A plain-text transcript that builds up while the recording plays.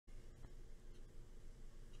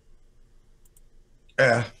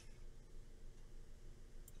Uh,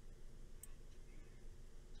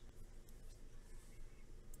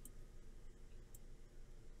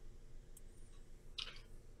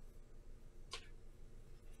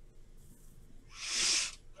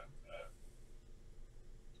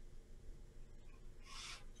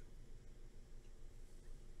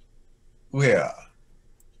 well,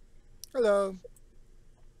 Hello.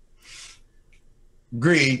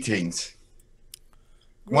 greetings.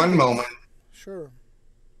 One Greetings. moment. Sure.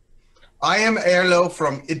 I am Erlo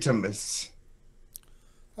from Itemus.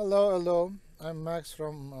 Hello, hello. I'm Max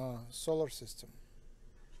from Solar System.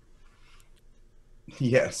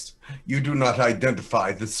 Yes, you do not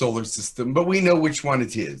identify the solar system, but we know which one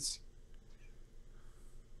it is.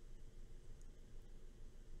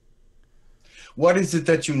 What is it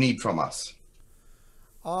that you need from us?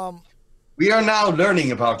 Um, We are now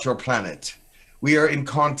learning about your planet. We are in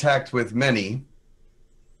contact with many.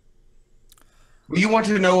 You want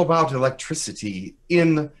to know about electricity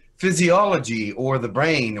in physiology or the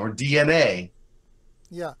brain or DNA.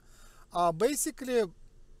 yeah. Basically,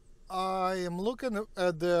 I am looking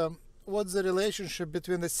at what's the relationship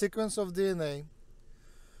between the sequence of DNA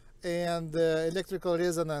and the electrical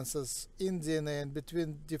resonances in DNA and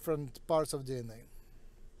between different parts of DNA.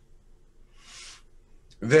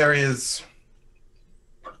 There is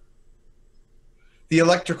the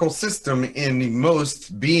electrical system in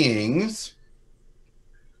most beings.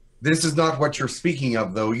 This is not what you're speaking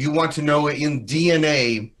of, though. You want to know in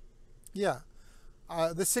DNA. Yeah.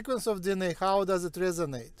 The sequence of DNA, how does it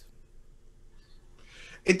resonate?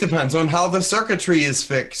 It depends on how the circuitry is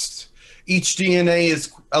fixed. Each DNA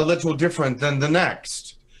is a little different than the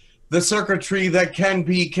next. The circuitry that can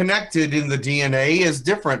be connected in the DNA is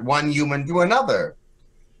different, one human to another.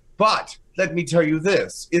 But let me tell you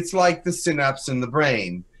this, it's like the synapse in the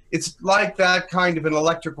brain. It's like that kind of an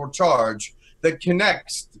electrical charge that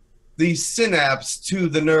connects the synapse to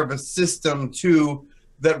the nervous system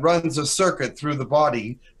that runs a circuit through the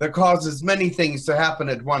body that causes many things to happen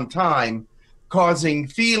at one time, causing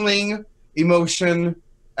feeling, emotion,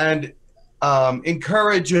 and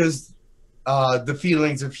encourages the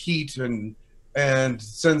feelings of heat and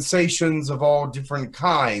sensations of all different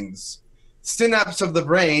kinds. Synapse of the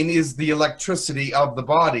brain is the electricity of the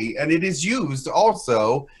body, and it is used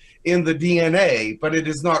also in the DNA, but it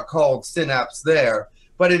is not called synapse there.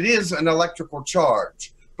 But it is an electrical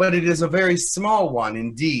charge, but it is a very small one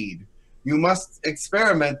indeed. You must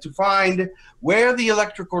experiment to find where the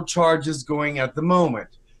electrical charge is going at the moment.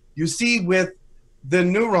 You see, with the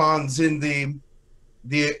neurons in the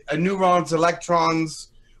neurons,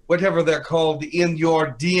 electrons, whatever they're called in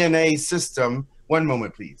your DNA system. One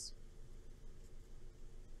moment, please.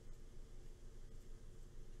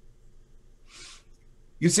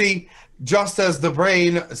 You see, just as the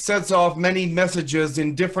brain sets off many messages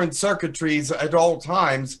in different circuitries at all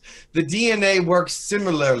times, the DNA works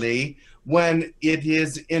similarly when it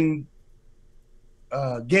is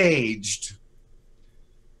engaged.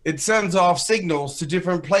 It sends off signals to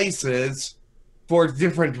different places for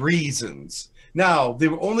different reasons. Now,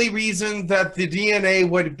 the only reason that the DNA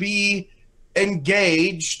would be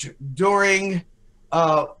engaged during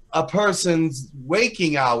a person's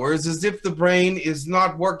waking hours is if the brain is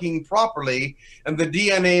not working properly and the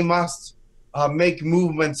DNA must make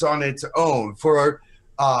movements on its own for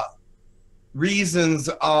reasons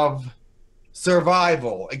of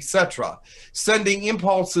survival, etc., sending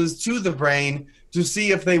impulses to the brain to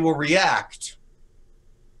see if they will react.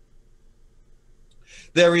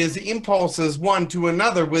 There is impulses one to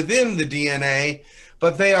another within the DNA,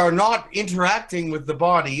 but they are not interacting with the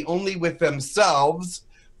body, only with themselves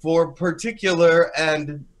for particular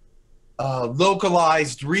and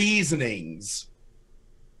localized reasonings.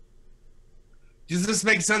 Does this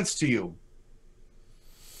make sense to you?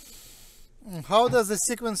 How does the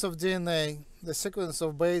sequence of DNA, the sequence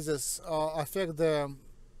of bases, affect the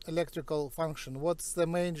electrical function? What's the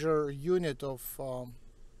major unit of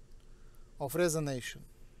resonation?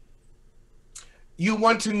 You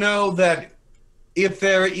want to know that if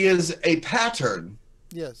there is a pattern.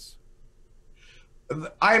 Yes.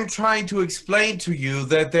 I'm trying to explain to you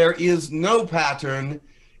that there is no pattern.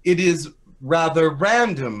 It is rather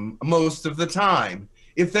random most of the time.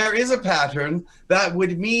 If there is a pattern, that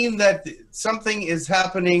would mean that something is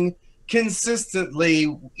happening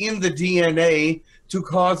consistently in the DNA to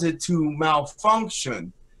cause it to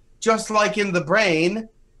malfunction. Just like in the brain,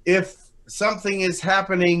 if something is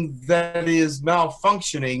happening that is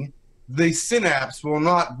malfunctioning, the synapse will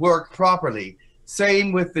not work properly.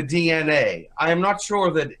 Same with the DNA. I am not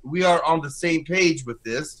sure that we are on the same page with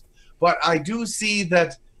this, but I do see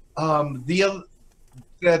that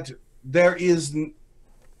that there is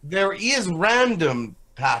there is random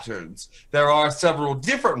patterns. There are several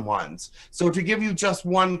different ones. So to give you just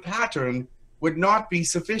one pattern would not be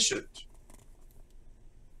sufficient.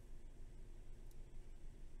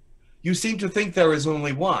 You seem to think there is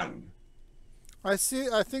only one. I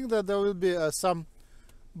think that there will be some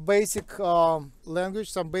basic language,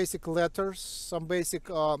 some basic letters, some basic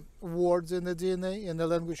words in the DNA, in the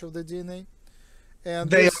language of the DNA. And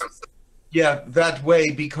they are, yeah, that way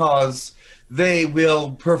because they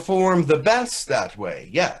will perform the best that way.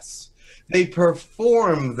 Yes, they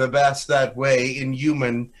perform the best that way in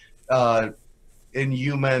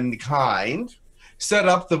humankind, set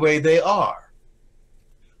up the way they are.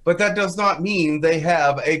 But that does not mean they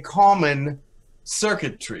have a common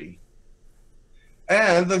circuitry.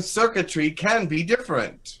 And the circuitry can be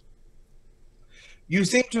different. You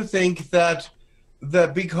seem to think that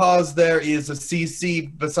because there is a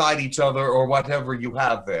CC beside each other or whatever you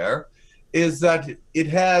have there, is that it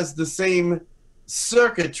has the same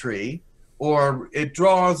circuitry or it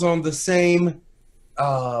draws on the same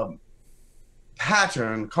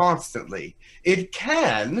pattern constantly. It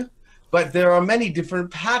can, but there are many different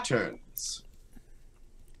patterns.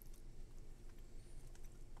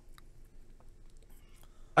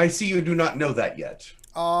 I see you do not know that yet.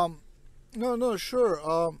 No, sure.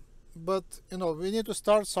 But we need to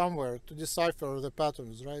start somewhere to decipher the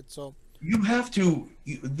patterns, right? So you have to.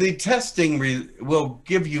 The testing will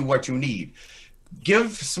give you what you need.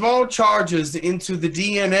 Give small charges into the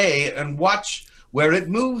DNA and watch where it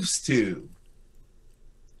moves to.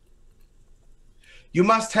 You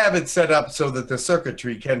must have it set up so that the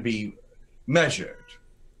circuitry can be measured,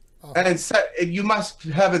 and you must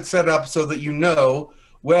have it set up so that you know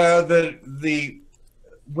where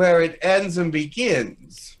where it ends and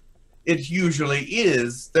begins. There usually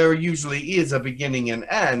is a beginning and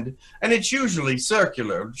end, and it's usually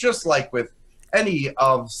circular, just like with any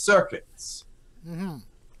of circuits. Mm-hmm.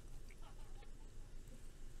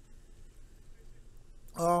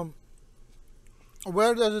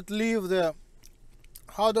 Where does it leave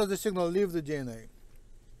how does the signal leave the DNA?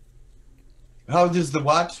 How does the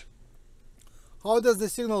what? How does the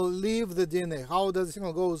signal leave the DNA? How does the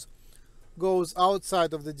signal goes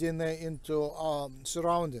outside of the DNA into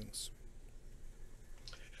surroundings?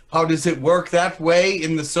 How does it work that way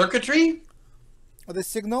in the circuitry? The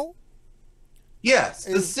signal? Yes,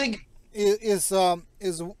 is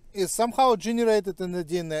somehow generated in the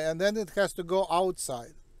DNA, and then it has to go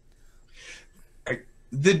outside.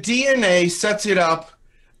 The DNA sets it up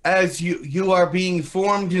as you are being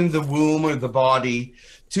formed in the womb or the body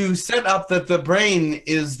to set up that the brain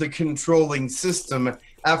is the controlling system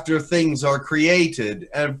after things are created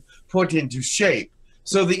and put into shape.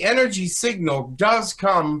 So the energy signal does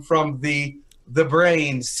come from the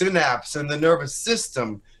brain synapse and the nervous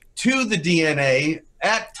system to the DNA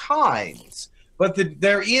at times. But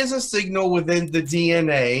there is a signal within the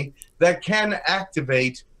DNA that can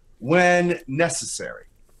activate when necessary.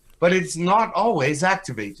 But it's not always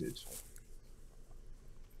activated.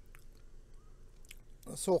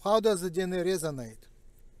 So how does the DNA resonate?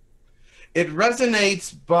 It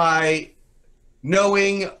resonates by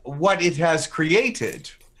knowing what it has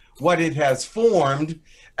created, what it has formed,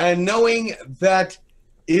 and knowing that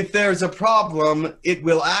if there's a problem, it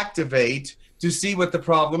will activate to see what the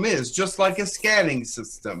problem is, just like a scanning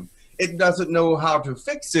system. It doesn't know how to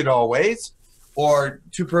fix it always or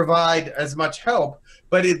to provide as much help,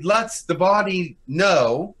 but it lets the body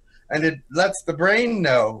know and it lets the brain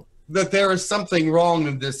know that there is something wrong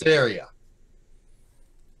in this area.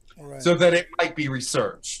 Right. So that it might be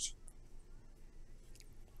researched.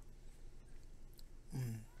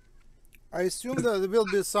 I assume that there will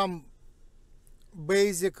be some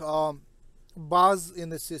basic buzz in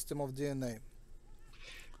the system of DNA.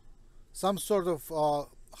 Some sort of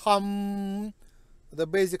hum, the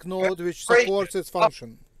basic note which supports its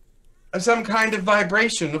function. Some kind of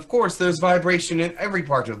vibration. Of course, there's vibration in every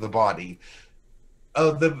part of the body.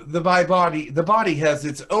 The body has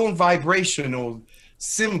its own vibrational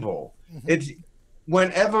symbol. Mm-hmm.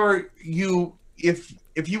 Whenever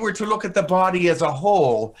if you were to look at the body as a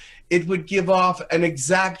whole, it would give off an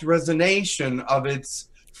exact resonation of its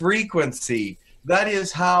frequency. That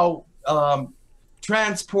is how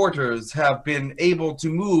transporters have been able to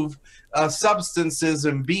move substances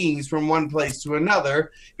and beings from one place to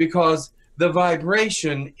another, because the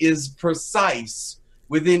vibration is precise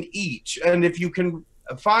within each. And if you can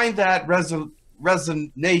find that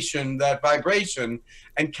resonation, that vibration,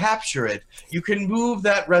 and capture it, you can move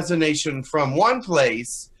that resonation from one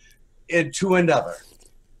place to another.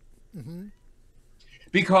 Mm-hmm.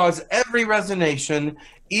 Because every resonation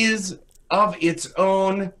is of its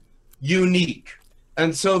own unique.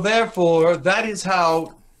 And so therefore, that is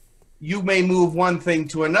how you may move one thing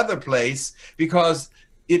to another place, because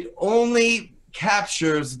it only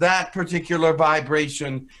captures that particular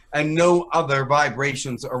vibration and no other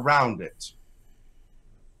vibrations around it.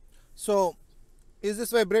 So, is this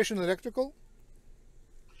vibration electrical?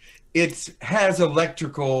 It has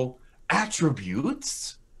electrical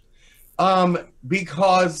attributes,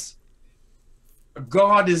 because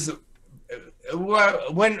God is,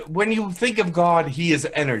 when you think of God, he is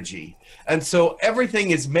energy. And so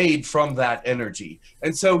everything is made from that energy.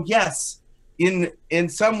 And so, yes, in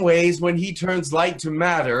some ways, when he turns light to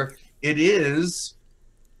matter, it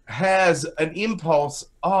has an impulse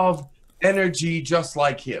of energy just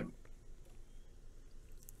like him.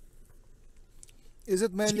 Is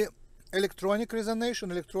it mainly electronic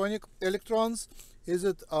resonation, electrons? Is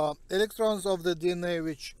it electrons of the DNA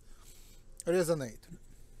which resonate?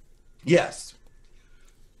 Yes.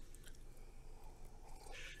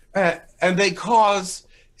 And they cause,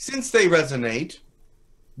 since they resonate,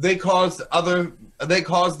 they cause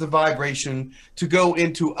the vibration to go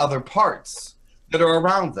into other parts that are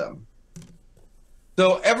around them.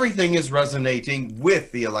 So everything is resonating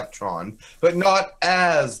with the electron, but not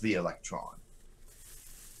as the electron.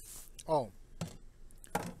 Oh.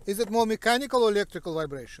 Is it more mechanical or electrical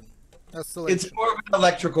vibration? Oscillation. It's more of an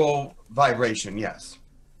electrical vibration, yes.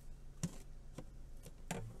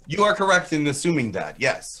 You are correct in assuming that,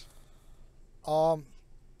 yes.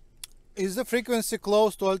 Is the frequency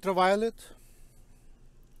close to ultraviolet?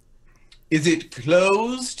 Is it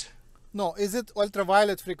closed? No, is it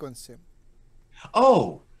ultraviolet frequency?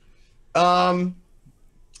 Oh,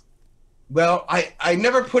 well, I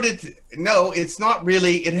never put it, no, it's not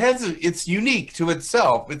really, it's unique to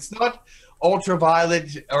itself. It's not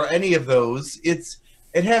ultraviolet or any of those. It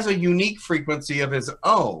has a unique frequency of its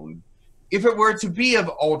own. If it were to be of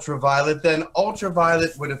ultraviolet, then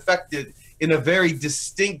ultraviolet would affect it in a very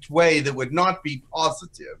distinct way that would not be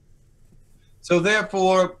positive. So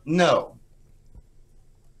therefore, no.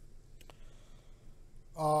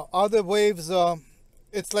 Other waves,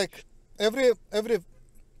 it's like every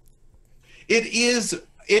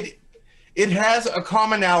it has a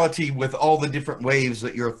commonality with all the different waves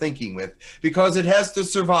that you're thinking with, because it has to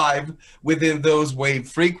survive within those wave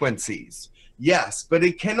frequencies. Yes, but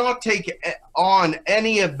it cannot take on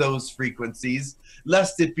any of those frequencies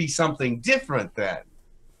lest it be something different then.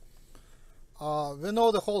 We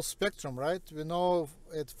know the whole spectrum, right? We know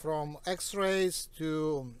it from X-rays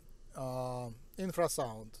to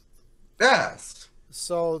infrasound. Yes.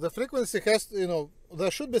 So the frequency has to,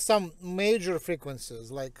 there should be some major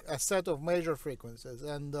frequencies, like a set of major frequencies.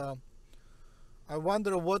 And I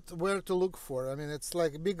wonder where to look for. I mean, it's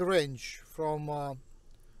like a big range from...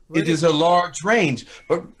 it is a large range,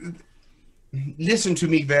 but listen to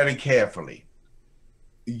me very carefully.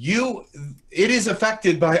 It is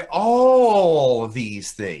affected by all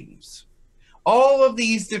these things. All of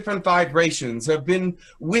these different vibrations have been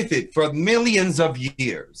with it for millions of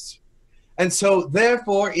years. And so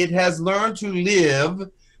therefore it has learned to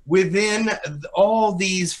live within all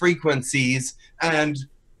these frequencies and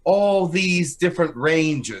all these different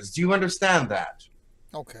ranges. Do you understand that?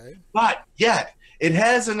 Okay. But yet it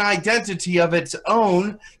has an identity of its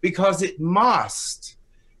own, because it must.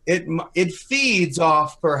 It feeds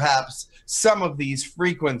off perhaps some of these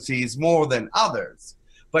frequencies more than others,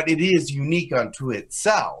 but it is unique unto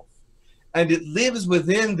itself. And it lives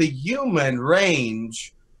within the human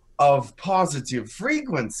range of positive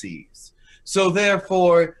frequencies. So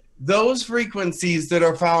therefore, those frequencies that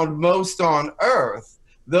are found most on Earth,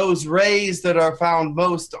 those rays that are found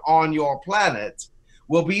most on your planet,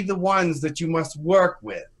 will be the ones that you must work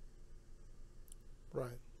with. Right.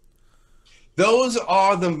 Those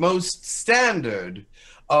are the most standard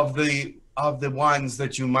of the ones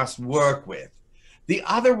that you must work with. The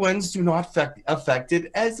other ones do not affect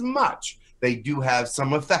it as much. They do have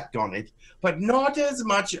some effect on it, but not as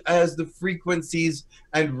much as the frequencies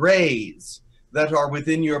and rays that are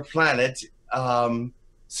within your planet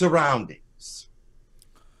surroundings.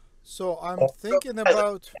 So I'm thinking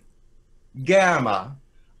about... Gamma,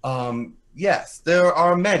 yes, there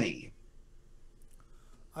are many.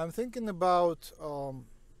 I'm thinking about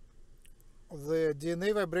the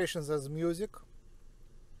DNA vibrations as music.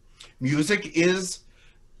 Music is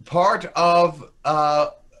part of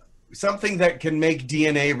something that can make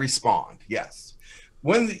DNA respond, yes.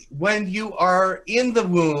 When you are in the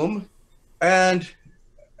womb, and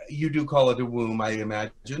you do call it a womb, I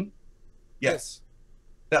imagine. Yes,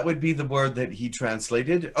 that would be the word that he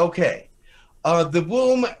translated. Okay. The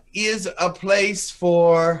womb is a place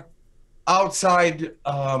for outside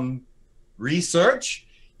research.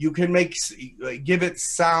 You can give it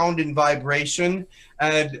sound and vibration,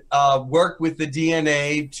 and work with the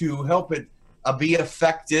DNA to help it be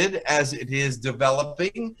affected as it is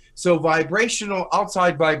developing. So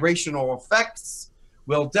outside vibrational effects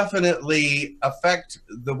will definitely affect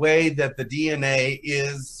the way that the DNA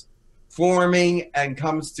is forming and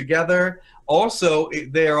comes together. Also,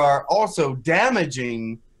 there are also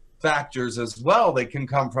damaging factors as well that can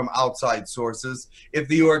come from outside sources.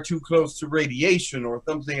 If you are too close to radiation or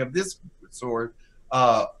something of this sort,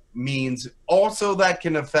 means also that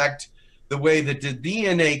can affect the way that the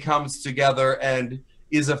DNA comes together and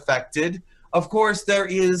is affected. Of course, there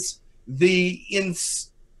is the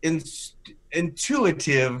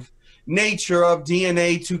intuitive nature of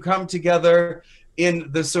DNA to come together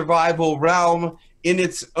in the survival realm in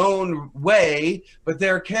its own way, but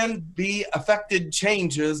there can be affected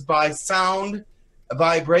changes by sound,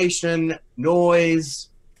 vibration, noise,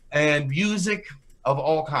 and music of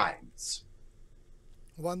all kinds.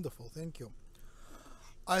 Wonderful, thank you.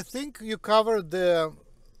 I think you covered the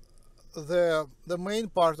main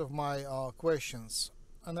part of my questions,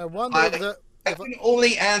 and I wonder I can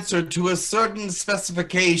only answer to a certain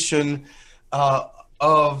specification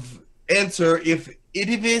of answer. If it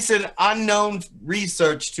is an unknown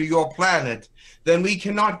research to your planet, then we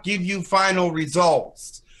cannot give you final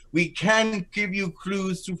results. We can give you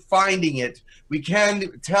clues to finding it. We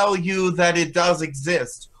can tell you that it does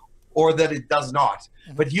exist or that it does not.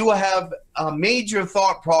 But you have major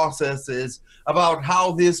thought processes about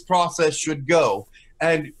how this process should go.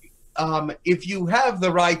 And if you have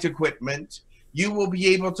the right equipment, you will be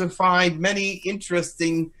able to find many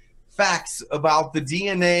interesting facts about the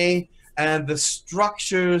DNA and the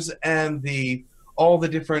structures and all the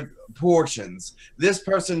different portions. This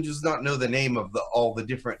person does not know the name of all the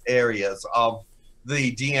different areas of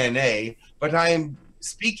the DNA, but I am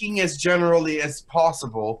speaking as generally as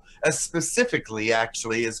possible, as specifically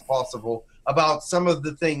actually as possible, about some of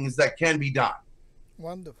the things that can be done.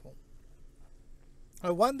 Wonderful.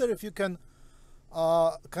 I wonder if you can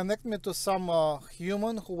connect me to some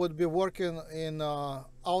human who would be working in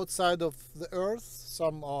outside of the Earth,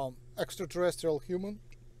 some extraterrestrial human.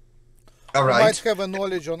 All right. Who might have a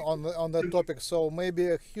knowledge on that topic. So maybe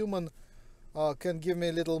a human can give me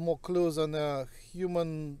a little more clues on a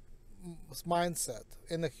human mindset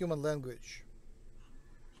in a human language.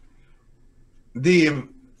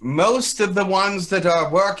 Most of the ones that are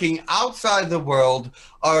working outside the world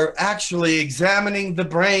are actually examining the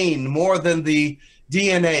brain more than the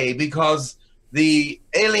DNA, because the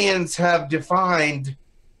aliens have defined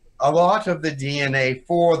a lot of the DNA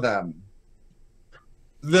for them.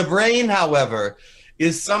 The brain, however,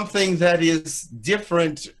 is something that is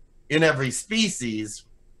different in every species.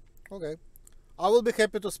 Okay. I will be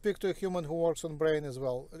happy to speak to a human who works on brain as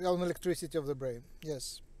well, on electricity of the brain.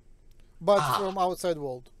 Yes. But from outside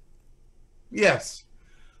world. Yes.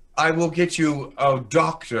 I will get you a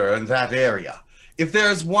doctor in that area. If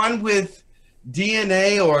there's one with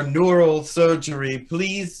DNA or neural surgery,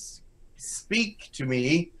 please speak to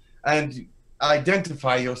me and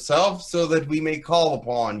identify yourself so that we may call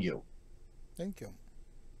upon you. Thank you.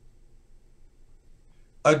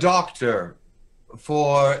 A doctor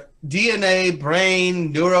for DNA,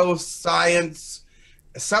 brain, neuroscience,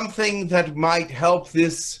 something that might help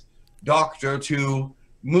this doctor to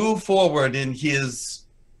move forward in his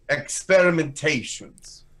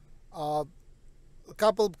experimentations. A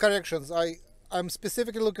couple of corrections. I'm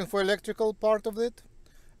specifically looking for electrical part of it.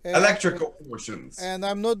 Electrical portions. And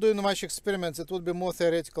I'm not doing much experiments. It would be more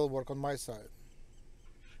theoretical work on my side.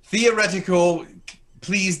 Theoretical,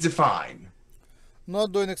 please define.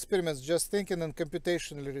 Not doing experiments, just thinking and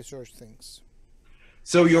computationally research things.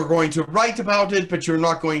 So you're going to write about it, but you're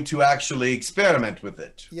not going to actually experiment with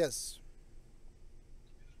it? Yes.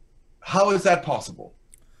 How is that possible?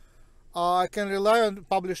 I can rely on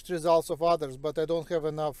published results of others, but I don't have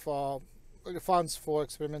enough funds for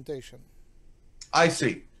experimentation. I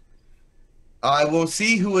see. I will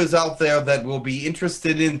see who is out there that will be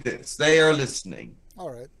interested in this. They are listening. All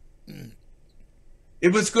right.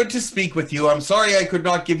 It was good to speak with you. I'm sorry I could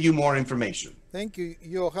not give you more information. Thank you.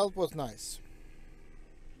 Your help was nice.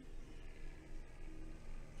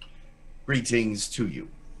 Greetings to you.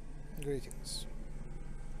 Greetings.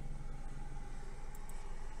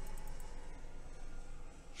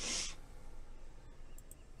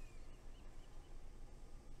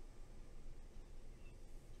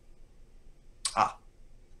 Ah.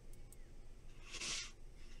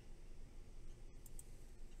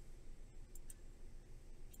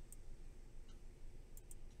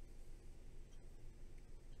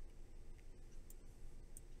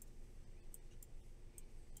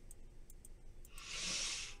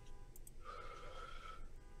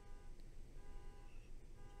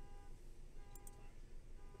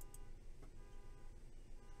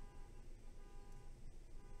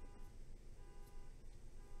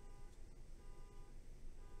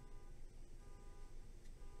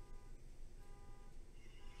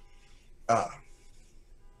 Ah.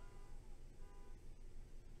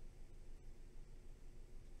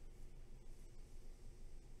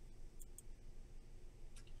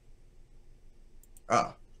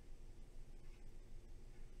 Ah.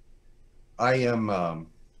 I am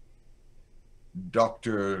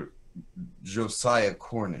Dr. Josiah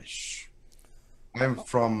Cornish. I'm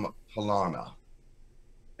from Helena,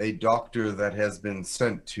 a doctor that has been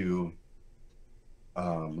sent to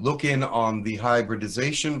look in on the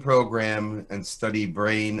hybridization program and study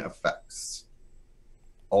brain effects.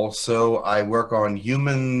 Also, I work on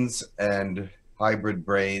humans and hybrid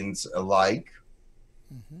brains alike.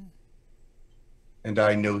 Mm-hmm. And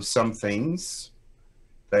I know some things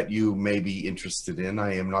that you may be interested in.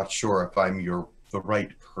 I am not sure if I'm the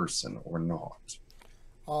right person or not.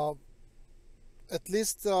 At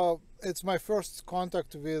least it's my first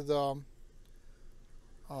contact with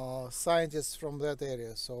scientists from that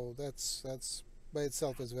area, so that's by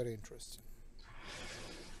itself is very interesting.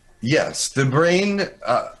 Yes, the brain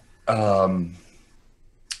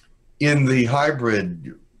in the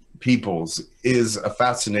hybrid peoples is a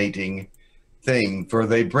fascinating thing, for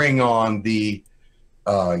they bring on the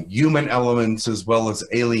human elements as well as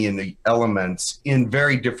alien elements in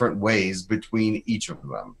very different ways between each of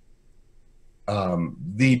them.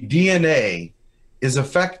 The DNA is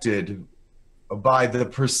affected by the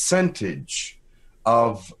percentage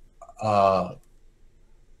of how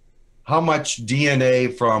much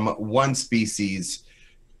DNA from one species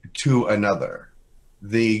to another.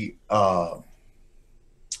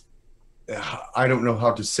 I don't know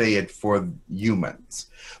how to say it for humans,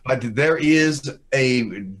 but there is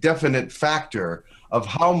a definite factor of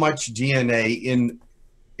how much DNA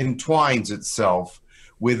entwines itself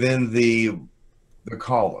within the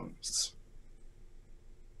columns,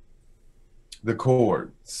 the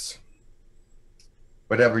cords,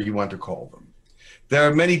 whatever you want to call them. There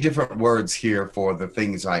are many different words here for the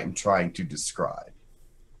things I am trying to describe.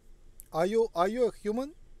 Are you a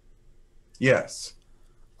human? Yes.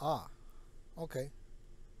 Ah, okay.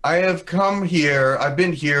 I have come here, I've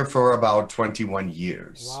been here for about 21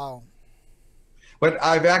 years. Wow. But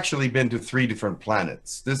I've actually been to 3 different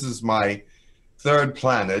planets. This is my 3rd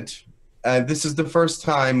planet, and this is the first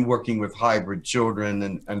time working with hybrid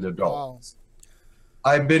children and adults. Wow.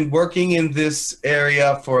 I've been working in this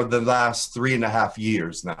area for the last 3.5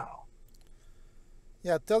 years now.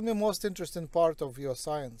 Yeah, tell me most interesting part of your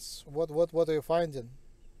science. What are you finding?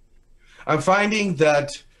 I'm finding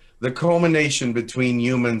that the culmination between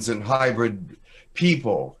humans and hybrid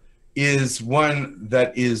people is one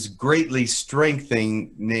that is greatly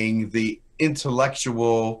strengthening the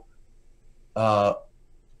intellectual, the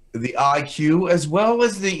IQ, as well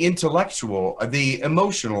as the intellectual, the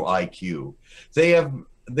emotional IQ.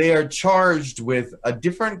 They are charged with a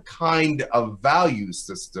different kind of value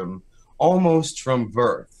system almost from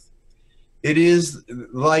birth. It is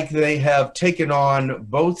like they have taken on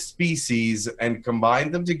both species and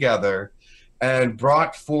combined them together and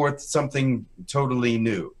brought forth something totally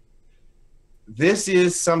new. This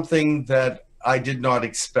is something that I did not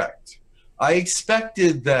expect. I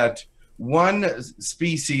expected that one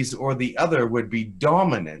species or the other would be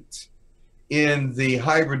dominant in the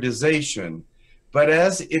hybridization, but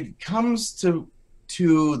as it comes to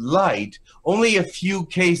light, only a few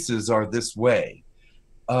cases are this way.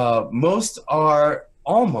 Most are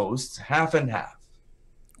almost half and half.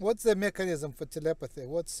 What's the mechanism for telepathy?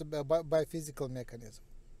 What's the biophysical mechanism?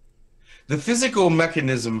 The physical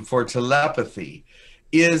mechanism for telepathy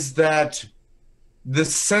is that the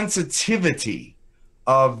sensitivity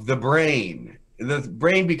of the brain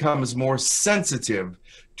becomes more sensitive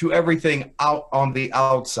to everything out on the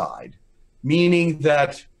outside, meaning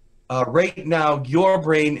that right now your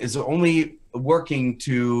brain is only working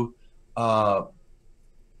to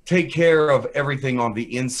take care of everything on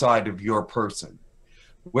the inside of your person.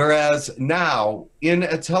 Whereas now, in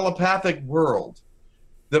a telepathic world,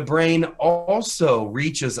 the brain also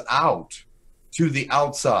reaches out to the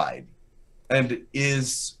outside and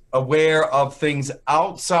is aware of things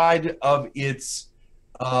outside of its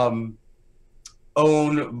own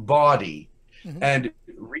body, mm-hmm. and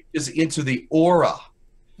reaches into the aura,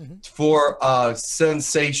 mm-hmm. for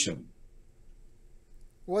sensation.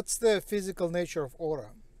 What's the physical nature of aura?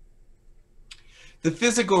 The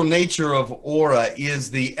physical nature of aura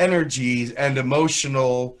is the energy and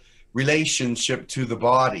emotional relationship to the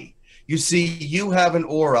body. You see, you have an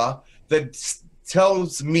aura that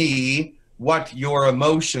tells me what your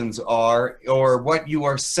emotions are or what you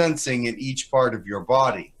are sensing in each part of your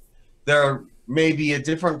body. There may be a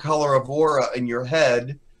different color of aura in your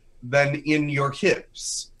head than in your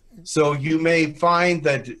hips. So you may find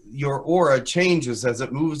that your aura changes as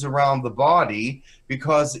it moves around the body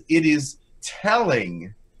because it is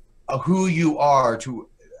telling who you are to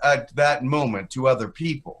at that moment to other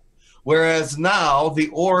people. Whereas now the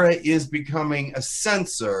aura is becoming a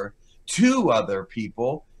sensor to other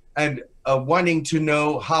people and wanting to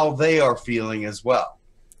know how they are feeling as well.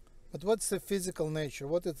 But what's the physical nature?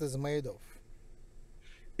 What it is made of?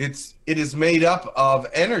 It is made up of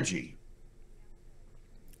energy.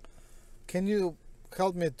 Can you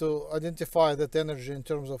help me to identify that energy in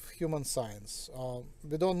terms of human science?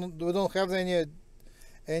 We don't have any.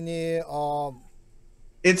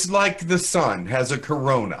 It's like the sun has a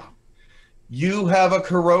corona. You have a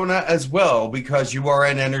corona as well because you are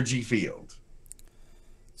an energy field.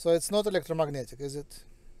 So it's not electromagnetic, is it?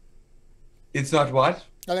 It's not what?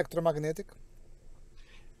 Electromagnetic.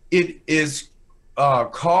 It is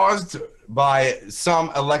caused by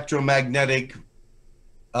some electromagnetic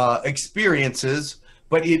experiences,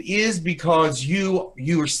 but it is because you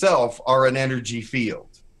yourself are an energy field.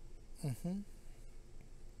 Mm-hmm.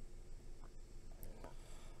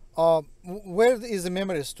 Where is the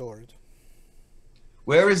memory stored?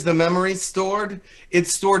 Where is the memory stored?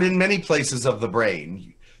 It's stored in many places of the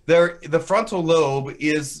brain. The frontal lobe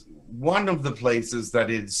is one of the places that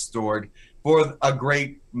is stored for a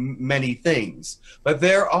great many things. But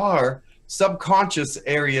there are subconscious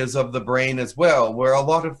areas of the brain as well, where a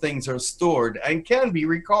lot of things are stored and can be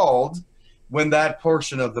recalled when that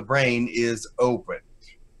portion of the brain is open.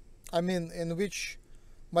 I mean, in which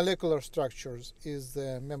molecular structures is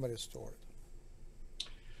the memory stored?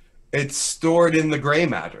 It's stored in the gray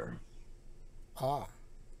matter. Ah.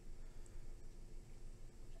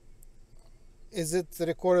 Is it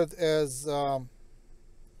recorded as,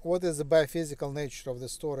 what is the biophysical nature of the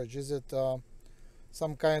storage? Is it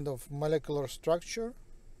some kind of molecular structure?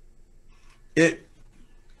 Let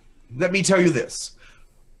me tell you this.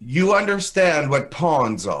 You understand what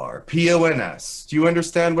pawns are, P-O-N-S. Do you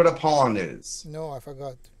understand what a pawn is? No, I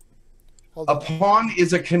forgot. A pawn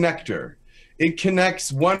is a connector. It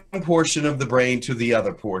connects one portion of the brain to the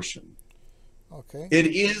other portion. Okay. It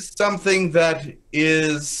is something that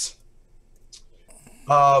is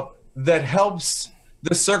that helps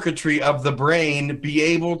the circuitry of the brain be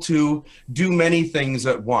able to do many things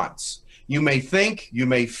at once. You may think, you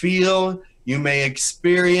may feel, you may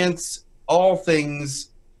experience all things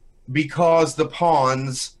because the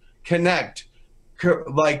pawns connect,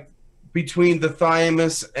 like between the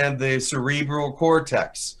thymus and the cerebral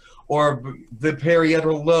cortex, or the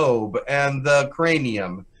parietal lobe and the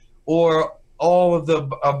cranium, or all of the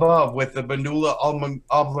above with the medulla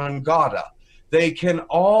oblongata. They can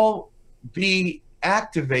all be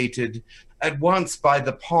activated at once by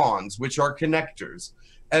the pawns, which are connectors,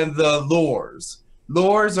 and the lores.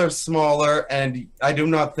 Lores are smaller, and I do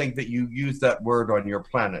not think that you use that word on your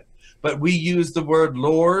planet, but we use the word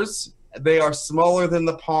lores. They are smaller than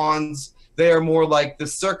the pawns. They are more like the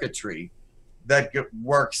circuitry that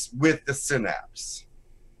works with the synapse.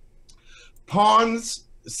 Pawns,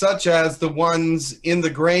 such as the ones in the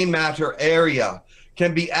gray matter area,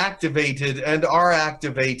 can be activated and are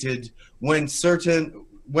activated when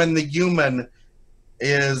the human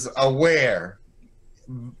is aware.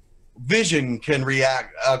 Vision can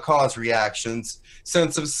cause reactions.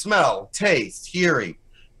 Sense of smell, taste, hearing,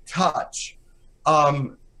 touch.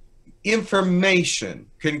 Information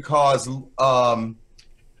can cause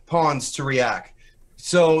pawns to react.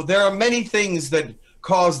 So there are many things that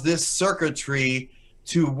cause this circuitry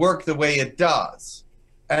to work the way it does.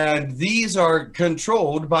 And these are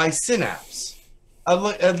controlled by synapse.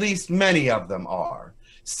 At least many of them are.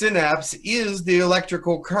 Synapse is the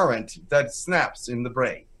electrical current that snaps in the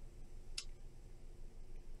brain.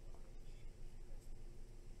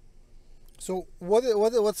 So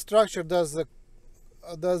what structure does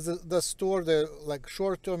store the like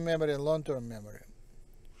short-term memory and long-term memory?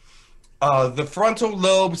 The frontal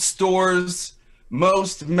lobe stores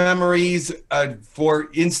most memories for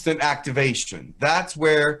instant activation. That's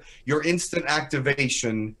where your instant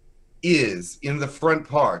activation is, in the front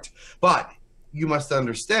part. But you must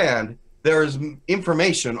understand there's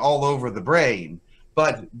information all over the brain,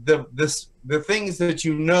 but the things that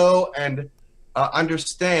you know and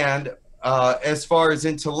understand as far as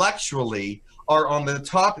intellectually are on the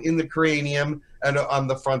top in the cranium and on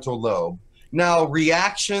the frontal lobe. Now,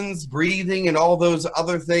 reactions, breathing, and all those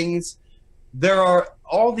other things, there are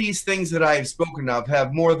all these things that I have spoken of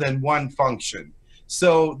have more than one function.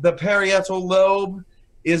 So the parietal lobe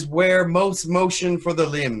is where most motion for the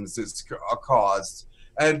limbs is caused,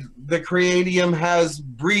 and the cranium has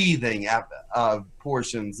breathing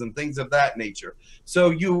portions and things of that nature.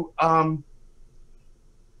 So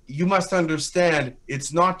you must understand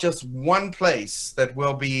it's not just one place that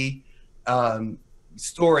will be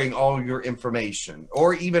storing all your information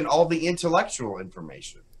or even all the intellectual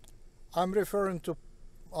information. I'm referring to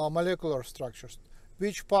molecular structures.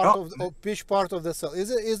 Which part which part of the cell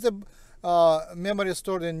is the memory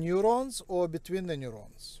stored in neurons or between the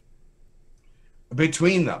neurons?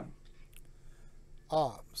 Between them.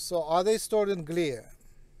 So are they stored in glia?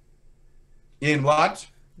 In what?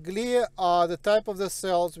 Glia are the type of the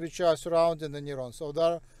cells which are surrounding the neurons. So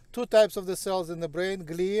there are two types of the cells in the brain,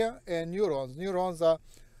 glia and neurons. Neurons are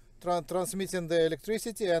transmitting the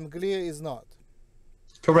electricity and glia is not.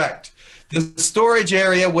 Correct. The storage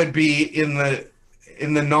area would be in the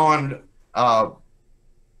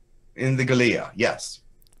glia, yes.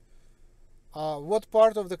 What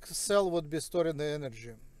part of the cell would be storing the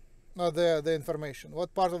energy? The information.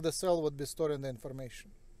 What part of the cell would be storing the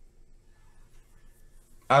information?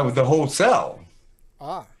 The whole cell.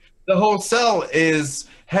 The whole cell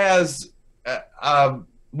has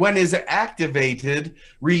when is activated,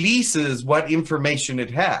 releases what information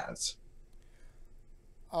it has.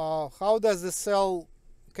 How does the cell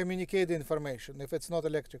communicate the information if it's not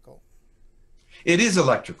electrical? It is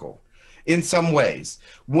electrical in some ways.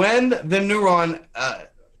 When the neuron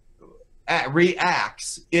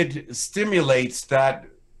reacts, it stimulates that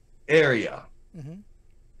area. Mm-hmm.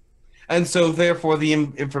 And so therefore the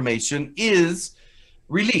information is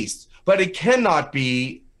released. But it cannot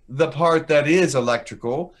be the part that is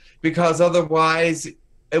electrical, because otherwise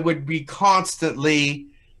it would be constantly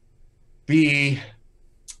it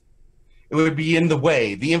would be in the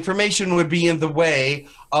way. The information would be in the way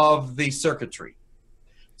of the circuitry.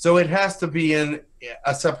 So it has to be in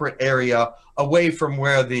a separate area away from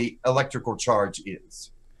where the electrical charge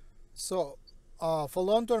is. So for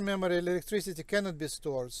long-term memory, electricity cannot be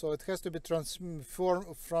stored, so it has to be formed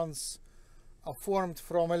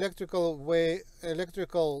from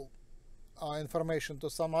electrical information to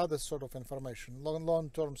some other sort of information,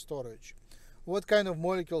 long-term storage. What kind of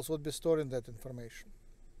molecules would be stored in that information?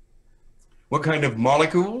 What kind of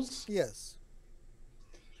molecules? Yes.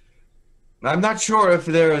 I'm not sure if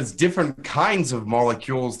there is different kinds of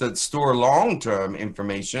molecules that store long-term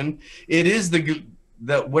information. It is the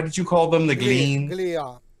what did you call them? The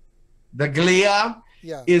glia. The glia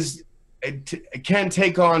can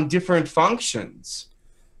take on different functions.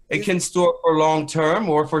 It can store for long-term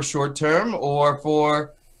or for short-term or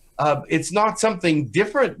for it's not something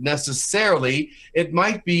different necessarily. It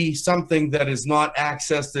might be something that is not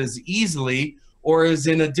accessed as easily or is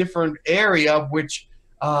in a different area which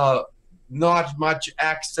not much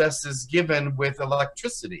access is given with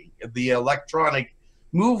electricity, the electronic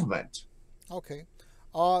movement. Okay.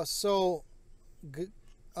 So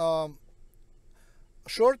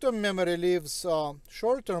short-term memory lives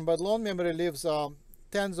short-term, but long memory lives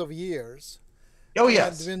tens of years. Oh,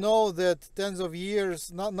 yes. And we know that tens of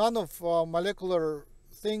years, none of molecular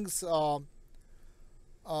things, all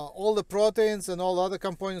the proteins and all other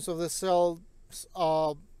components of the cell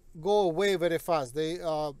go away very fast. They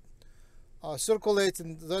circulate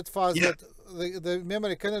in that fast that the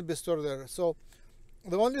memory cannot be stored there. So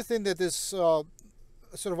the only thing that is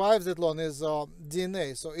survives that long is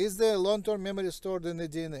DNA. So is the long-term memory stored in the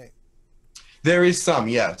DNA? There is some,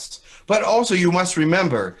 yes. But also you must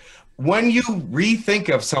remember, when you rethink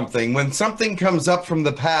of something, when something comes up from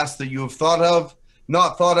the past that you have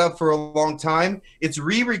not thought of for a long time, it's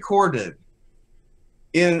re-recorded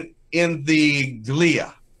in the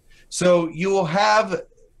glia. So you will have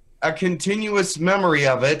a continuous memory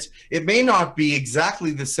of it. It may not be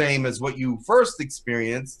exactly the same as what you first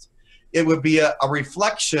experienced. It would be a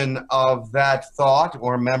reflection of that thought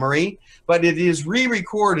or memory, but it is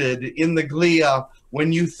re-recorded in the glia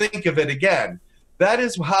when you think of it again. That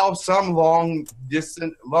is how some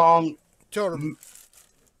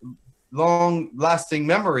long-lasting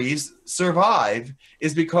memories survive,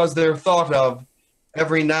 is because they're thought of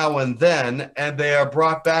every now and then, and they are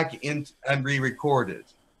brought back in and re-recorded.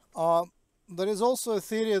 There is also a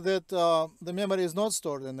theory that the memory is not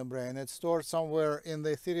stored in the brain. It's stored somewhere in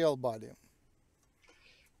the ethereal body.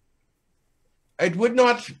 It would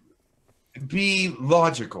not be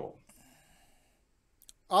logical.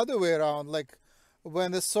 Other way around, like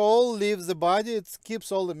when the soul leaves the body, it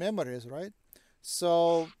keeps all the memories, right?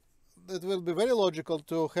 So it will be very logical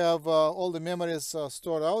to have all the memories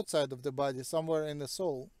stored outside of the body, somewhere in the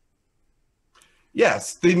soul.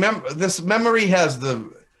 Yes, this memory has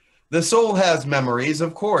the soul has memories,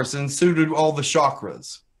 of course, and so do all the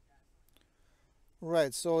chakras.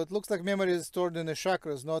 Right, so it looks like memory is stored in the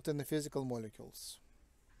chakras, not in the physical molecules.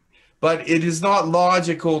 But it is not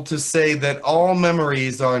logical to say that all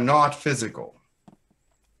memories are not physical.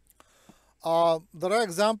 There are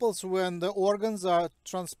examples when the organs are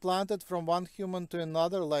transplanted from one human to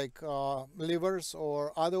another, like livers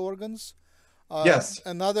or other organs. Yes.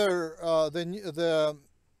 The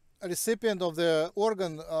recipient of the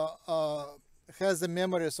organ has the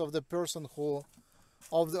memories of the person who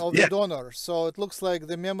of the Yeah. donor. So it looks like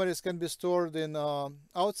the memories can be stored in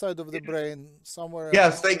outside of the brain somewhere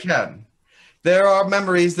Yes, else. they can. There are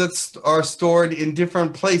memories that are stored in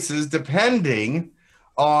different places depending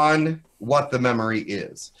on what the memory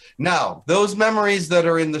is. Now, those memories that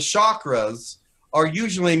are in the chakras are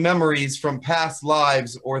usually memories from past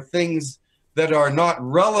lives or things that are not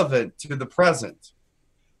relevant to the present.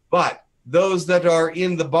 But those that are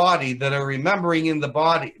in the body, that are remembered in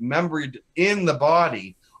the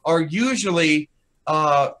body, are usually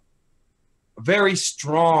very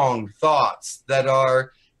strong thoughts that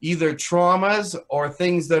are either traumas or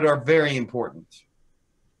things that are very important.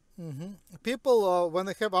 People, when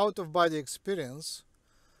they have out of body experience,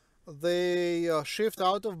 they shift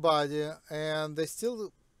out of body and they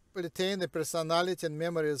still retain the personality and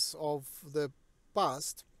memories of the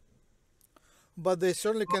past, but they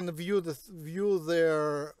certainly can view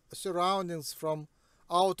their surroundings from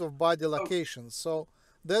out of body locations. So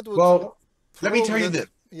that would Well, let me prove tell you that, this.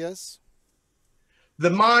 yes. The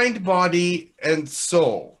mind, body, and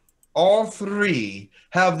soul, all three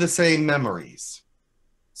have the same memories.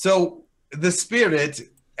 So the spirit,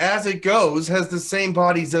 as it goes, has the same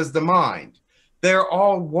bodies as the mind. They're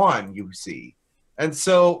all one, you see. And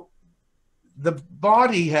so the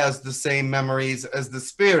body has the same memories as the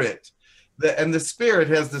spirit, and the spirit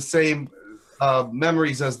has the same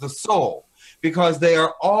memories as the soul, because they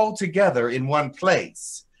are all together in one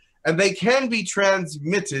place. And they can be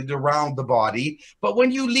transmitted around the body, but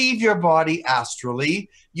when you leave your body astrally,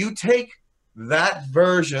 you take that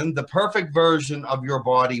version, the perfect version of your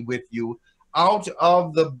body with you out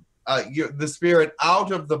of the spirit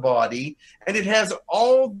out of the body, and it has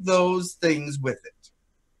all those things with it.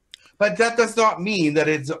 But that does not mean that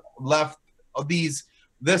it's left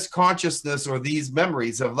this consciousness or these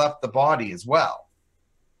memories have left the body as well.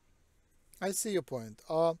 I see your point.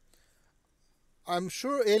 I'm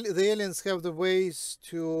sure the aliens have the ways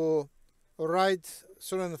to write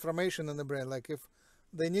certain information in the brain. Like if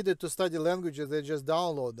they needed to study languages, they just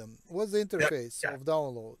download them. What's the interface of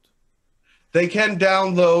download? They can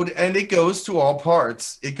download, and it goes to all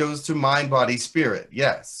parts. It goes to mind, body, spirit.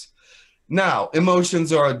 Yes. Now,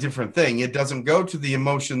 emotions are a different thing. It doesn't go to the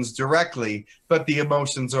emotions directly, but the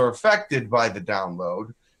emotions are affected by the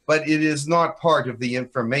download. But it is not part of the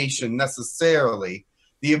information necessarily.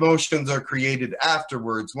 The emotions are created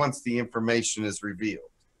afterwards once the information is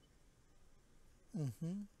revealed.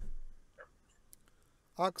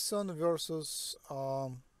 Axon versus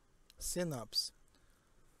synapse.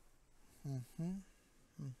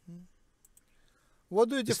 What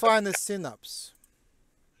do you define as synapse?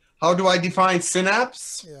 How do I define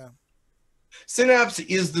synapse? Yeah. Synapse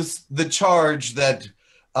is the charge that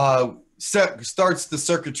starts the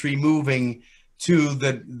circuitry moving to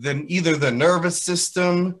either the nervous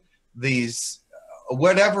system,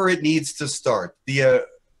 whatever it needs to start.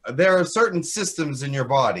 There are certain systems in your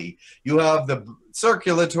body. You have the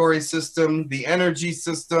circulatory system, the energy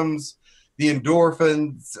systems, the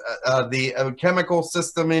endorphins, the chemical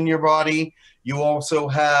system in your body. You also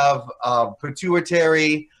have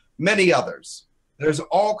pituitary, many others. There's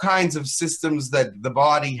all kinds of systems that the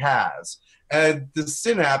body has, and the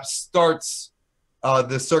synapse starts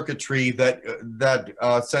the circuitry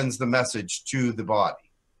that sends the message to the body.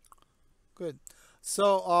 Good.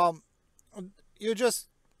 So you just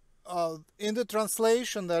in the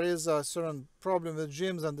translation there is a certain problem with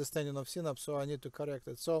Jim's understanding of synapse, so I need to correct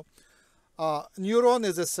it. So neuron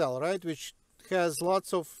is a cell, right, which has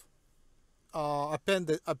lots of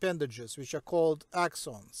appendages, which are called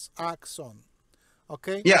axons. Axon.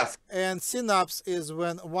 Okay? Yes. And synapse is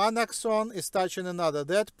when one axon is touching another.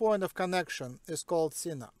 That point of connection is called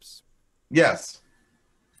synapse. Yes.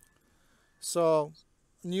 So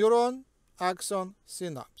neuron, axon,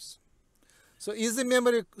 synapse. So is the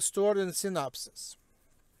memory stored in synapses?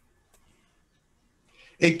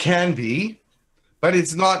 It can be, but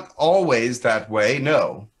it's not always that way.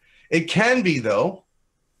 No. It can be, though,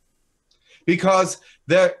 because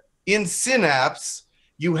in synapse,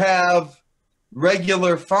 you have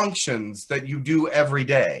regular functions that you do every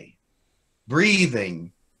day.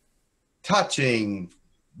 Breathing, touching,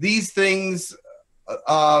 these things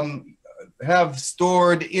have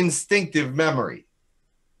stored instinctive memory.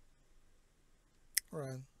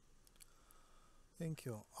 Right. Thank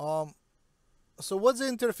you. So what's the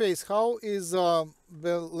interface? How is the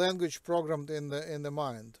language programmed in the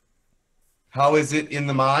mind? How is it in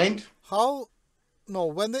the mind? How, no,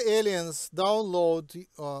 when the aliens download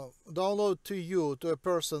to you, to a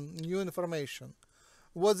person, new information,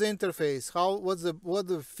 what's the interface? What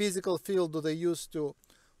the physical field do they use to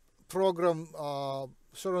program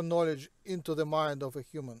certain knowledge into the mind of a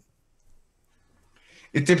human?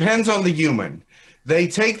 It depends on the human. They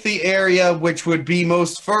take the area which would be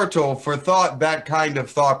most fertile for thought, that kind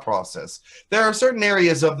of thought process. There are certain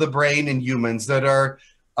areas of the brain in humans that are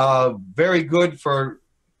very good for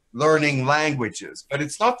learning languages, but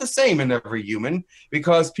it's not the same in every human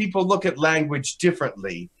because people look at language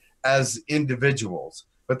differently as individuals.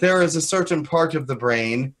 But there is a certain part of the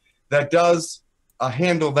brain that does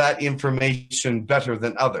handle that information better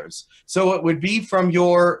than others. So it would be from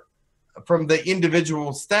the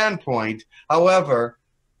individual standpoint. However,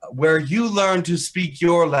 where you learn to speak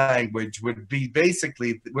your language would be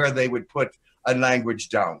basically where they would put a language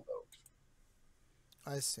download.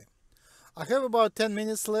 I see. I have about 10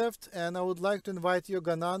 minutes left, and I would like to invite you,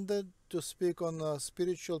 Gananda, to speak on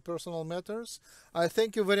spiritual personal matters. I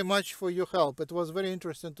thank you very much for your help. It was very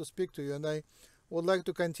interesting to speak to you, and I would like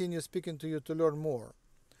to continue speaking to you to learn more.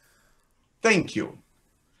 Thank you.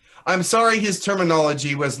 I'm sorry his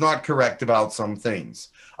terminology was not correct about some things.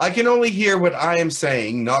 I can only hear what I am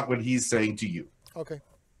saying, not what he's saying to you. Okay.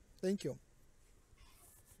 Thank you.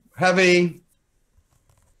 Have a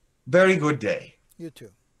very good day. You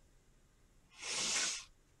too.